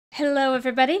Hello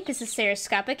everybody, this is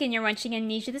Sarahscopic and you're watching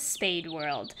Amnesia the Spade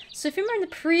world. So if you remember in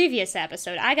the previous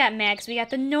episode, I got mad because we got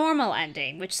the normal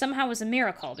ending, which somehow was a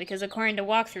miracle, because according to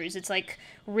walkthroughs, it's like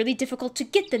really difficult to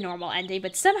get the normal ending,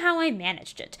 but somehow I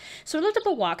managed it. So I looked up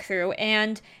a walkthrough,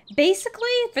 and basically,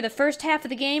 for the first half of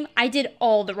the game, I did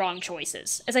all the wrong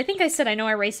choices. As I think I said, I know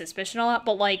I raised suspicion a lot,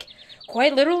 but like,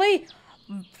 quite literally,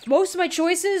 most of my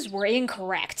choices were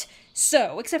incorrect.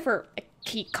 So, except for a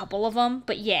key couple of them,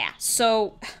 but yeah,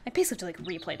 so I basically have to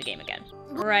like replay the game again.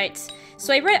 Right,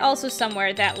 so I read also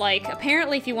somewhere that like,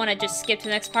 apparently if you want to just skip to the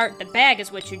next part, the bag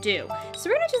is what you do. So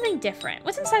we're gonna do something different.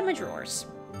 What's inside my drawers?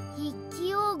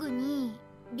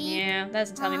 Yeah, that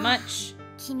doesn't tell me much.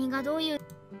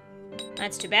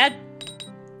 That's too bad.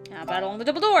 How about all the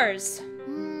double doors?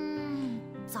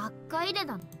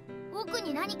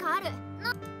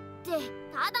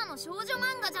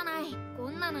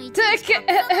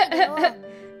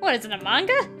 What, is it a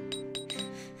manga?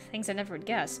 Things I never would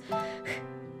guess.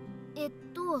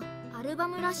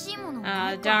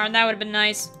 Darn, that would have been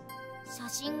nice. It's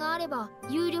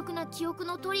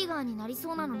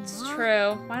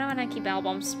true. Why don't I keep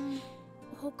albums?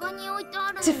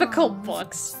 Difficult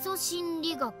books. Oh,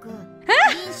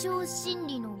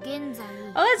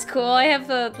 that's cool. I have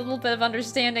a little bit of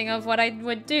understanding of what I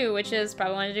would do, which is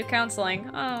probably want to do counseling.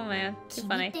 Oh man, too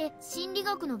funny.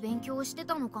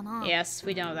 Yes,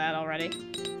 we know that already.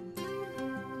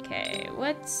 Okay,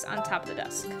 what's on top of the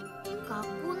desk?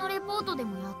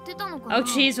 Oh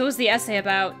jeez, what was the essay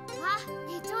about?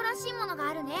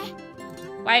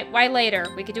 Why later?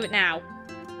 We could do it now.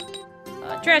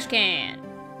 Trash can.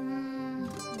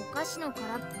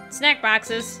 Snack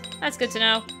boxes. That's good to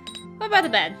know. What about the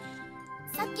bed?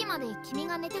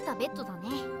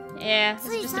 Yeah, this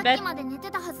is just a bed.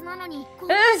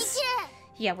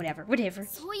 Yeah, whatever.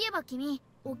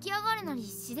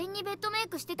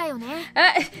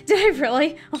 Did I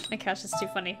really? Oh my gosh, that's too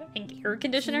funny. Air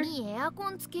conditioner?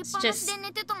 It's just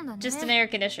an air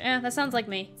conditioner. Yeah, that sounds like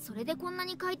me.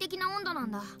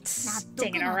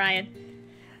 Dang it, Orion.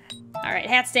 Alright,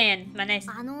 hat stand. My nice.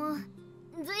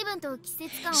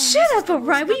 Shut up,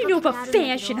 Orion! What do you know about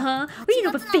fashion, huh? What do you know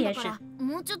about fashion?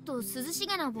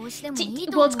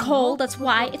 Well, it's cold. That's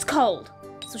why. It's cold.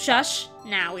 So shush.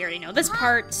 Now we already know this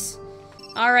part.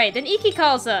 Alright, then Iki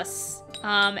calls us.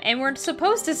 And we're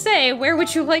supposed to say, where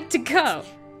would you like to go?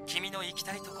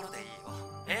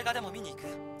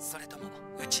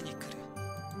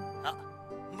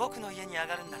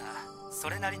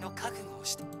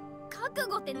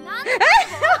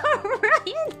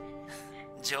 Ryan!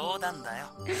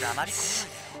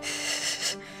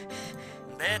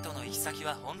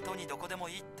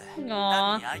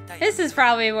 Aww. This is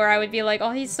probably where I would be like, oh,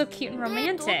 he's so cute and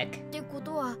romantic.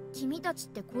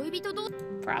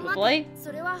 Probably.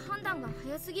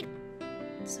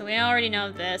 So we already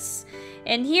know this.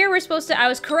 And here we're supposed to, I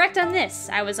was correct on this.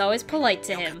 I was always polite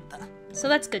to him. So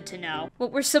that's good to know.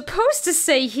 What we're supposed to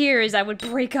say here is I would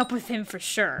break up with him for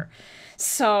sure.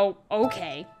 So,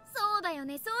 okay.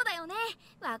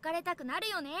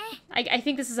 I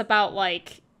think this is about,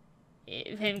 like,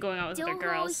 him going out with other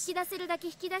girls.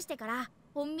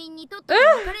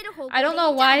 I don't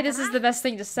know why this is the best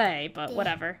thing to say, but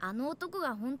whatever. I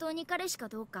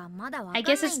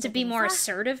guess it's to be more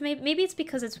assertive. Maybe it's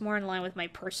because it's more in line with my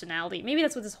personality. Maybe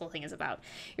that's what this whole thing is about.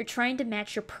 You're trying to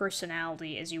match your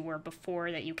personality as you were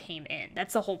before that you came in.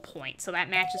 That's the whole point. So that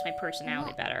matches my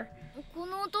personality better.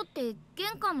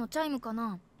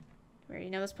 We already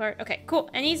know this part? Okay, cool.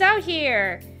 And he's out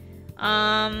here.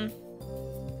 I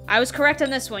was correct on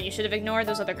this one. You should have ignored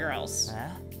those other girls.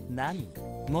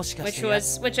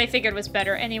 Which I figured was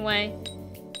better anyway.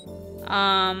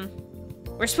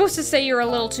 We're supposed to say you're a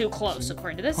little too close,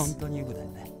 according to this.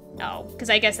 Oh, because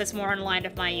I guess that's more in line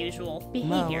with my usual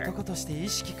behavior.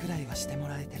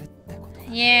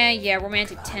 Yeah,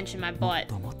 romantic tension, my butt.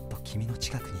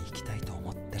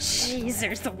 Jeez,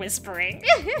 there's the whispering.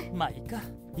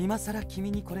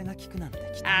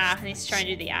 Ah, and he's trying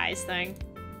to do the eyes thing.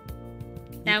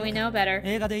 Now we know better.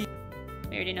 We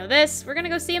already know this. We're gonna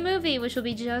go see a movie, which will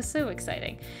be just so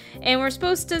exciting. And we're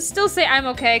supposed to still say I'm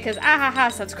okay, because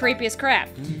ahaha sounds creepy as crap.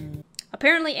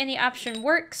 Apparently any option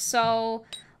works, so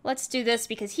let's do this,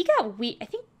 because he got weird. I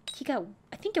think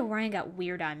Orion got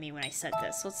weird on me when I said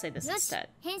this. Let's say this instead.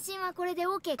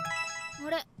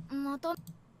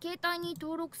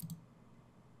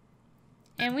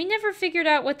 And we never figured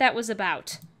out what that was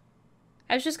about.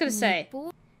 I was just gonna say,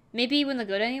 maybe when the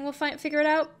good ending we'll figure it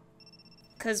out.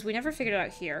 Because we never figured it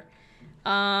out here.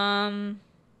 Yeah,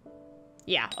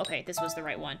 okay, this was the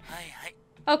right one.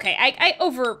 Okay, I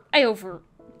over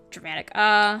dramatic.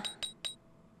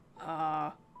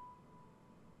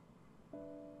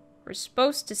 We're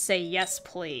supposed to say yes,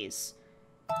 please.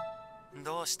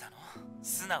 どうしたの?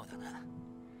 素直だな。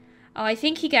 Oh, I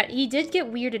think he did get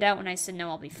weirded out when I said no,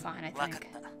 I'll be fine, I わかっ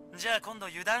think. た。じゃあ今度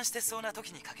油断してそうな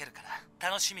時にかけるから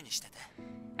楽しみにしてて。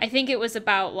 I think it was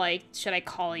about, like, should I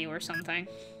call you or something?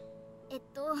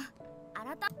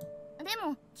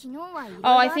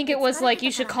 Oh, I think it was like,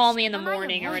 you should call me in the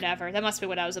morning or whatever. That must be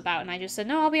what I was about. And I just said,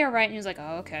 no, I'll be alright. And he was like,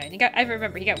 oh, okay. And I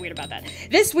remember he got weird about that.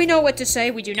 This, we know what to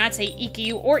say. We do not say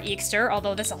Iki or Eekster,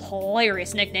 although that's a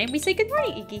hilarious nickname. We say good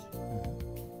morning, Iki.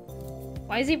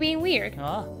 Why is he being weird?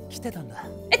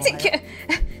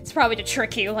 It's probably to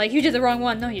trick you. Like, you did the wrong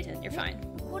one. No, you didn't. You're fine.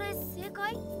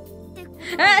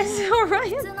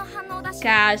 Orion.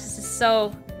 Gosh, this is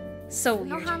so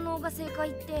weird.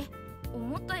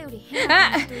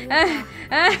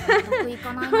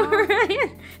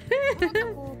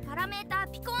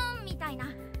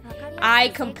 I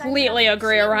completely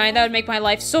agree, Orion. That would make my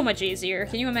life so much easier.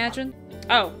 Can you imagine?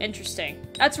 Oh, interesting.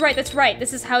 That's right, that's right.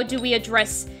 This is how do we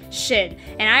address Shin.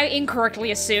 And I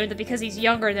incorrectly assumed that because he's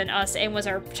younger than us and was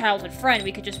our childhood friend,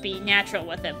 we could just be natural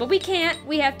with it. But we can't.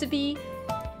 We have to be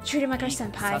treat him like our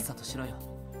senpai.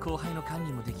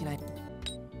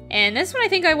 And this one I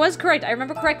think I was correct. I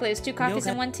remember correctly. It was 2 coffees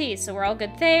and 1 tea, so we're all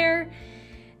good there.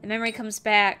 The memory comes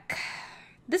back.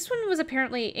 This one was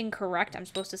apparently incorrect. I'm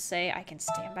supposed to say I can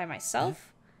stand by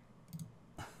myself.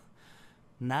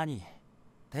 Oh,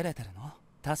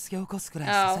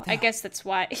 I guess that's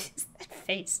why. That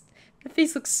face. The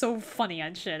face looks so funny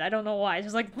on Shin. I don't know why. It's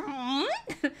just like... Oh,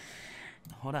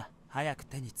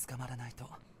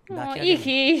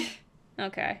 Iki.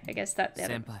 Okay, I guess that...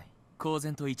 Senpai, 公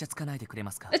然とイチャつかないでくれ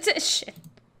ますか? Shit.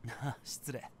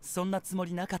 失礼。そんなつも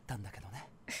りなかったんだけどね。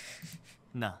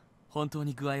な、本当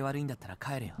に具合悪いんだったら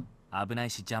帰れよ。危ない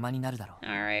し邪魔になるだろう。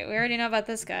Alright, we already know about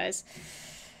this, guys.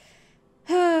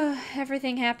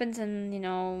 Everything happens and, you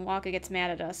know, Waka gets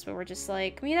mad at us, but we're just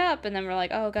like, meet up, and then we're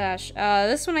like, oh gosh.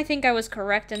 This one I think I was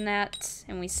correct in that,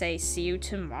 and we say, see you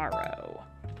tomorrow.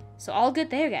 So all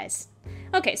good there, guys.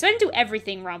 Okay, so I didn't do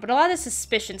everything wrong, but a lot of the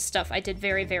suspicion stuff I did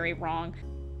very, very wrong.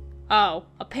 Oh,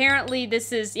 apparently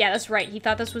this is... Yeah, that's right. He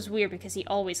thought this was weird because he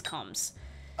always comes.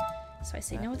 So I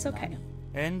say, no, it's okay.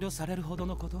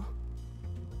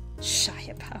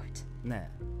 Shy about.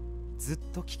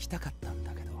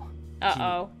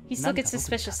 Uh-oh. He still gets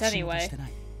suspicious anyway.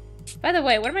 By the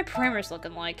way, what are my parameters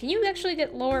looking like? Can you actually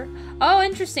get lower? Oh,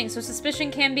 interesting. So suspicion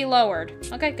can be lowered.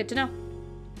 Okay, good to know.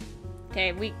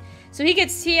 Okay, so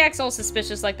he acts all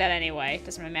suspicious like that anyway.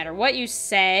 Doesn't really matter what you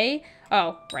say.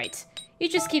 Oh, right. You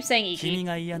just keep saying Iki.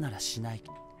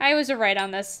 I was right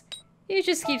on this. You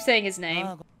just keep saying his name.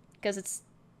 Because it's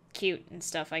cute and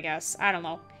stuff, I guess. I don't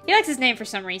know. He likes his name for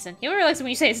some reason. He only likes it when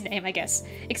you say his name, I guess.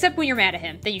 Except when you're mad at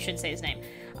him. Then you shouldn't say his name.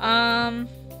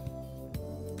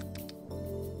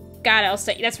 God, I'll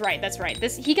say... That's right, that's right.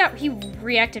 He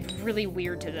reacted really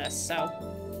weird to this, so...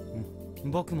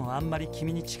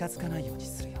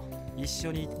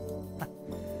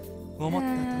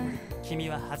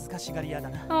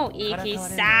 Oh, Iki,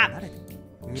 stop!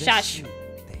 Shush.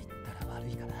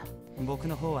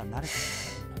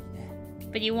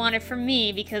 But you want it from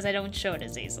me because I don't show it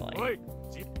as easily.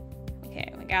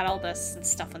 Okay, we got all this and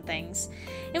stuff and things.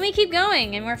 And we keep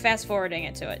going, and we're fast-forwarding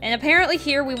it to it. And apparently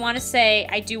here we want to say,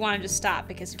 I do want him to stop,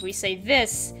 because if we say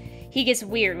this, he gets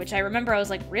weird, which I remember I was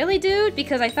like, really, dude?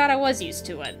 Because I thought I was used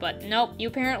to it. But nope, you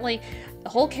apparently... The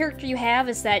whole character you have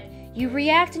is that you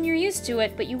react and you're used to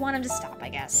it, but you want him to stop, I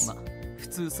guess.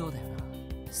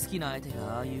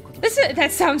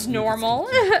 That sounds normal.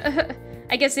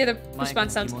 I guess the other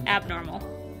response sounds abnormal.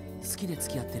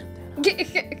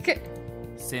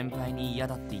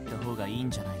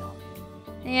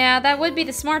 Yeah, that would be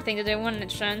the smart thing to do, wouldn't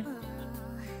it, Shun?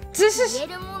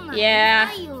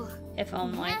 Yeah, if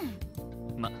only.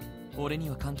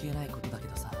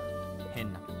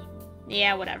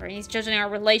 Yeah, whatever. He's judging our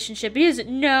relationship. He doesn't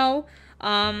know.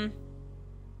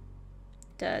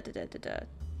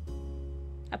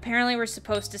 Apparently we're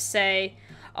supposed to say...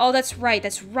 Oh, that's right,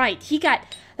 that's right.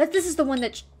 This is the one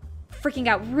that freaking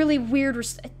got really weird.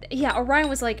 Yeah, Orion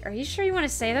was like, are you sure you want to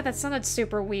say that? That sounded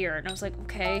super weird. And I was like,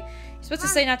 okay. You're supposed to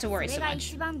say not to worry so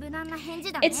much.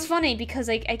 It's funny because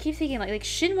I keep thinking, like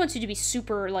Shin wants you to be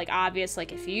super, like, obvious.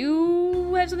 Like, if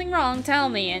you have something wrong, tell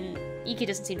me. And Iki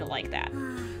doesn't seem to like that.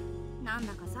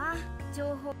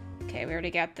 Okay, we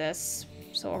already got this.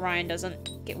 So Orion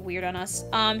doesn't get weird on us.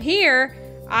 Here,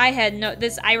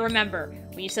 I remember.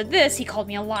 When you said this, he called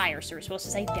me a liar, so we're supposed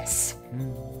to say this.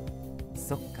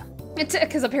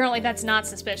 Because apparently that's not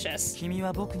suspicious.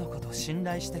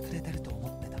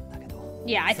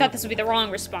 Yeah, I thought this would be the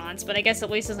wrong response, but I guess at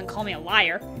least doesn't call me a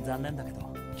liar.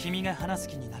 君が話す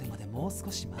気になるまでもう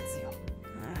少し待つよ。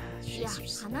いや、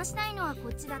話したいのはこ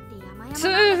っちだって山々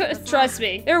Trust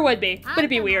me, there would be, but it'd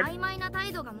be weird. 曖昧な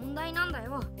態度が問題なんだ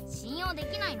よ。信用で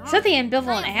きないの。 It's not the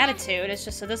ambivalent attitude, it's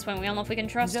just at this point we don't know if we can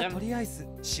trust じゃあと him. りあえず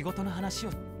仕事の話を。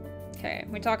 Okay,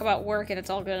 we talk about work and it's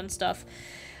all good and stuff.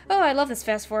 Oh, I love this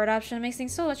fast forward option. It makes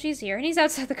things so much easier. And he's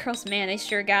outside the girls. Man, they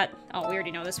sure got... Oh, we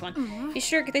already know this one. They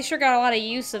sure got a lot of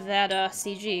use of that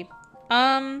CG.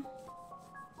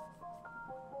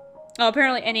 Oh,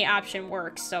 apparently any option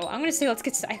works. So I'm gonna say let's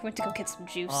get... I went to go get some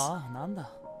juice. ああ、なんだ。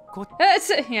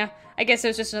Yeah, I guess it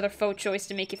was just another faux choice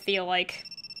to make you feel like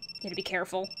you had to be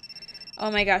careful.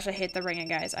 Oh my gosh, I hate the ringing,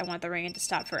 guys. I want the ringing to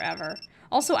stop forever.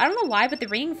 Also, I don't know why, but the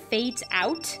ringing fades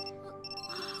out.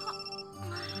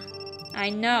 I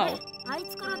know. あい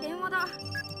つから電話だ。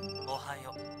おは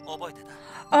よう。覚えてた。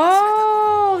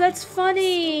 Oh, that's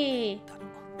funny.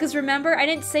 Because remember, I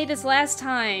didn't say this last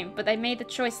time, but I made the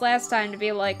choice last time to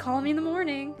be like, call me in the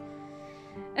morning.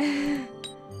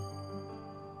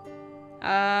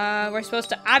 We're supposed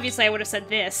to... Obviously, I would have said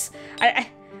this.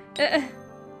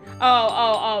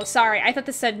 Oh, sorry. I thought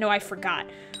this said, no, I forgot.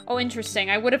 Oh, interesting.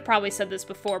 I would have probably said this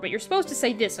before, but you're supposed to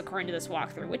say this according to this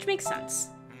walkthrough, which makes sense.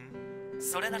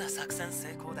 それなら作戦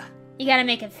成功だ。 You gotta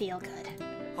make him feel good.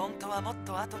 本当はもっ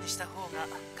と後にした方が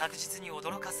確実に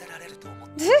驚かせられると思っ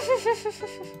て。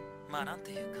まあなん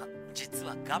ていうか、実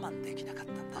は我慢できなかっ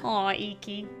たんだ。Aw,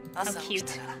 Iki. How 朝起き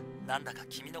cute. たらなんだか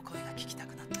君の声が聞きた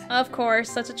くなって。 Of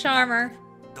course, such a charmer.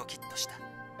 ドキッとした。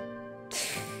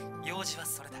用事は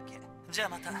それだけ。じゃあ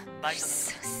またバイト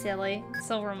So で。 silly.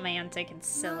 So romantic and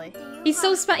silly. He's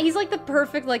so he's like the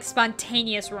perfect, like,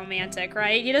 spontaneous romantic,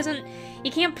 right? He doesn't... You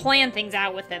can't plan things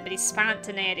out with him, but his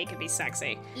spontaneity can be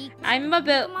sexy. I'm a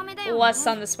bit less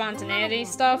on the spontaneity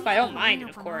stuff. I don't mind it,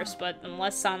 of course, but I'm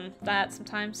less on that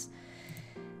sometimes.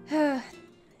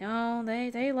 No,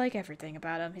 they like everything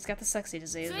about him. He's got the sexy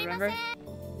disease, remember?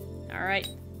 Alright.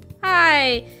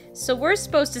 Hi! So we're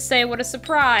supposed to say what a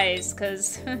surprise,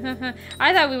 because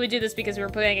I thought we would do this because we were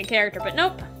playing a character, but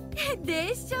nope.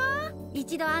 でしょ。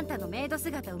一度あんたのメイド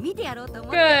姿を見てやろうと思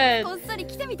って Good. こっそり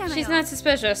来てみたのよ。 She's not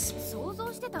suspicious. 想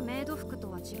像してたメイド服と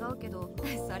は違うけど、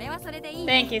それはそれでいい。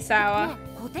 Thank you, Sawa. ね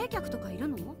え、固定客とかいる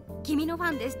の？君のフ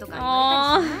ァンですとか言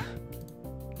われたりし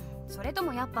ない？それと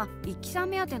もやっぱ一輝さん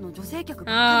目当ての女性客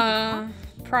ばっか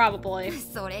りとか？ Probably.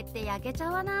 それって焼けち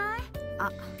ゃわない？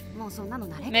あ、もうそんなの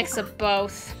慣れっこか。 Mix of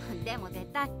both. でも絶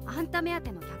対あんた目当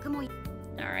ての客もい。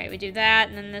 Alright, we do that,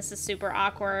 and then this is super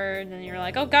awkward, and then you're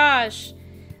like, oh gosh.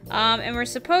 And we're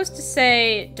supposed to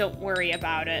say, don't worry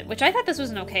about it, which I thought this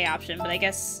was an okay option, but I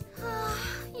guess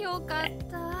よかっ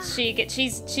た。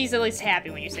 she's at least happy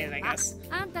when you say that, I guess.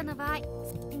 あんたの場合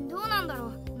どうなんだろ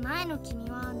う。前の君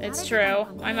は慣れて It's た true. の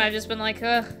かな。 I might have just been like,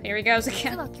 ugh, here he goes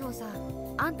実 again. は今日さ、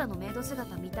あんたのメイド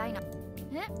姿みたいな。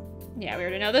え？ Yeah, we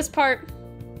already know this part.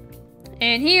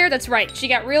 And here, that's right, she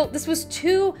got real, this was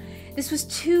too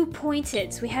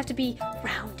pointed, so we have to be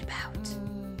roundabout.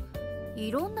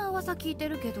 いろんな噂聞いて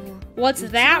るけど。 What's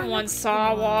that one,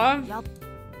 Sawa?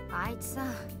 あいつさ、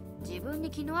自分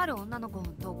に気のある女の子、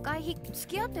どっかい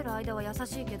付き合ってる間は優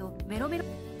しいけど、メロメロ。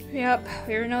 Yep,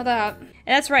 we already know that. And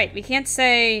that's right, we can't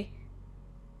say...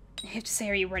 You have to say,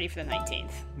 are you ready for the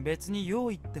 19th? 別に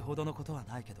用意ってほどのことは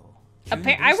ないけど。 I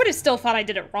would have still thought I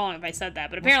did it wrong if I said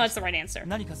that, but apparently that's the right answer.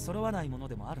 何か揃わないもの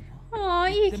でもあるの？ Aw,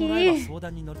 言ってもらえば Iki. 相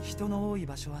談に乗る。人の多い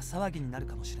場所は騒ぎになる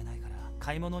かもしれないから、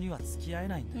買い物には付き合え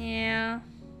ないんだ。Yeah.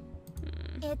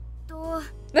 こ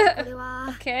れ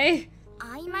は Okay.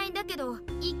 曖昧だけど、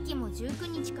一期も19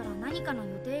日から何かの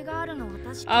予定があるのは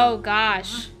確か。 Oh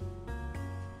gosh.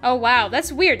 Oh wow,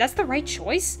 that's weird. That's the right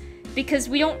choice? Because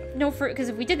we don't know because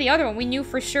if we did the other one, we knew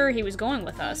for sure he was going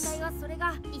with 問 us. 題はそれ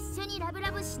が一緒にラブラ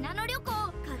ブ信濃旅行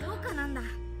かどうかなんだ。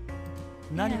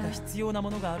何か必要なも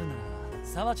のがあるなら、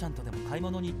サワちゃんとでも買い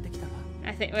物に行ってきたら。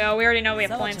 I think, well, we already know we have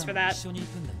サワ plans ちゃ for んは that. 一緒に行く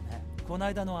んだよね。この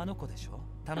間のあの子でしょ。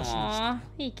楽しみにして Aw, る。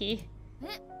 Iki.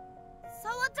 サ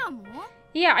ワちゃんも？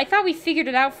 Yeah, I thought we figured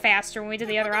it out faster when we did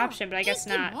the other option, but I guess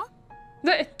一期 not. も？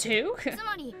 Two? つ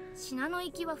まり信濃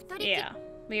行きは2人きり。 Yeah,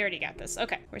 we already got this.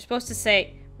 Okay, we're supposed to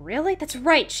say, really? That's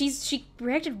right. She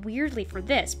reacted weirdly for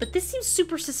this, but this seems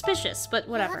super suspicious. But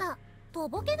や whatever. だ、と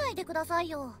ぼけないでください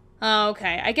よ。 Oh,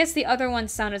 okay. I guess the other one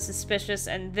sounded suspicious,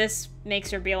 and this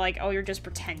makes her be like, "Oh, you're just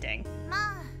pretending."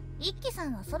 まあ、一輝さ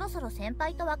んはそろそろ先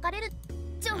輩と別れる。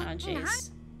Oh,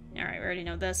 jeez. All right, we already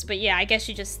know this, but yeah, I guess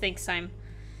she just thinks I'm.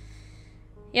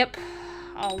 Yep.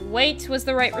 I'll wait was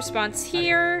the right response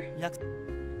here. 約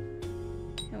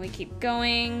And we keep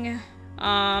going.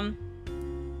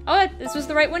 Oh, this was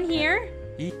the right one here.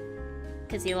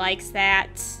 Because he likes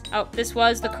that. Oh, this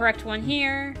was the correct one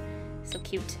here. So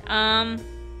cute.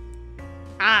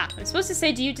 Ah, I'm supposed to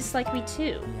say, do you dislike me too?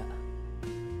 い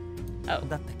や Oh.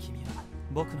 だって君は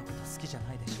僕のこと好きじゃ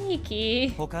ないでしょ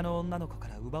Sneaky. 他の女の子か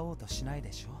ら奪おうとしない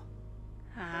でしょ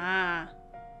Ah.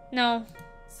 No.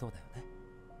 そうだよね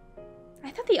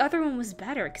I thought the other one was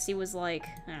better, because he was like,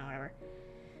 oh, whatever.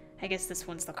 I guess this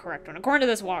one's the correct one, according to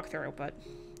this walkthrough, but...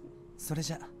 それ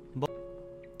じゃ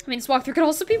I mean, this walkthrough could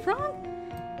also be wrong.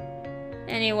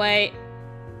 Anyway.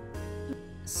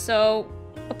 So,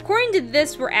 according to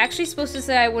this, we're actually supposed to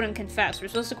say I wouldn't confess. We're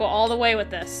supposed to go all the way with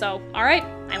this. So, alright,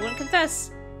 I wouldn't confess.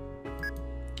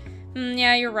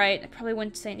 Yeah, you're right. I probably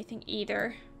wouldn't say anything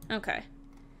either. Okay.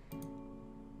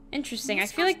 Interesting. I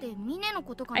feel like...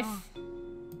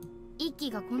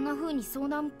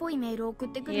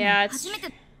 Yeah, it's...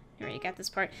 Here, you got this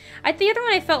part. The other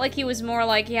one I felt like he was more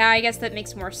like, yeah, I guess that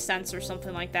makes more sense or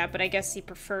something like that, but I guess he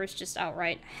prefers just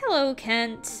outright, hello,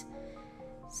 Kent.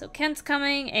 So Kent's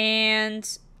coming, and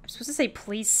I'm supposed to say,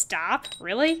 please stop?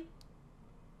 Really?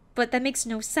 But that makes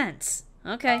no sense.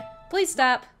 Okay, please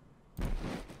stop.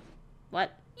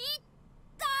 What?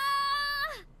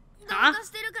 Huh?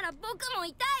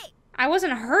 I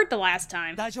wasn't hurt the last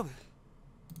time. 大丈夫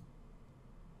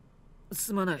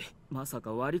すまない。まさ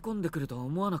か割り込んでくるとは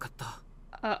思わなかった。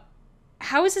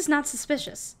How is this not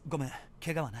suspicious? ごめん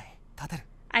怪我はない立てる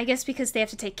I guess because they have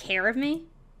to take care of me?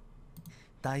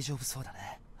 大丈夫そうだ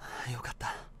ねよかっ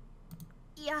た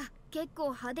いや結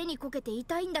構派手にこけて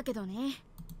痛いんだけどね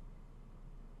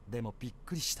でもびっ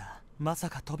くりしたまさ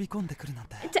か飛び込んでくるなん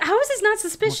て How is this not も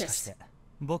しかし suspicious? て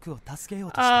僕を助けよ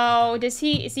うとした Oh, is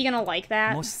he gonna like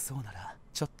that? もしそうなら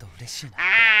ちょっと嬉しいな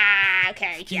Ah,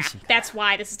 okay, yeah. That's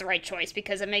why this is the right choice,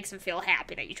 because it makes him feel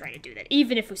happy that you try to do that,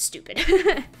 even if it was stupid.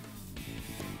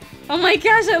 Oh my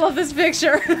gosh, I love this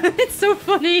picture. It's so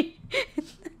funny.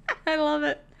 I love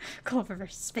it. Clover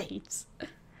versus Spades.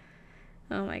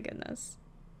 Oh my goodness.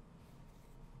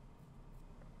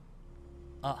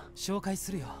 あ、紹介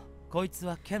するよこいつ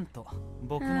はケント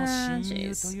僕の親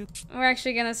友という We're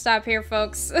actually gonna stop here,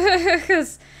 folks,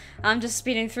 because I'm just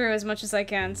speeding through as much as I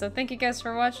can. So thank you guys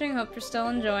for watching. Hope you're still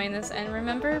enjoying this. And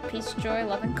remember, peace, joy,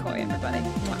 love, and koi, everybody.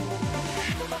 Mwah.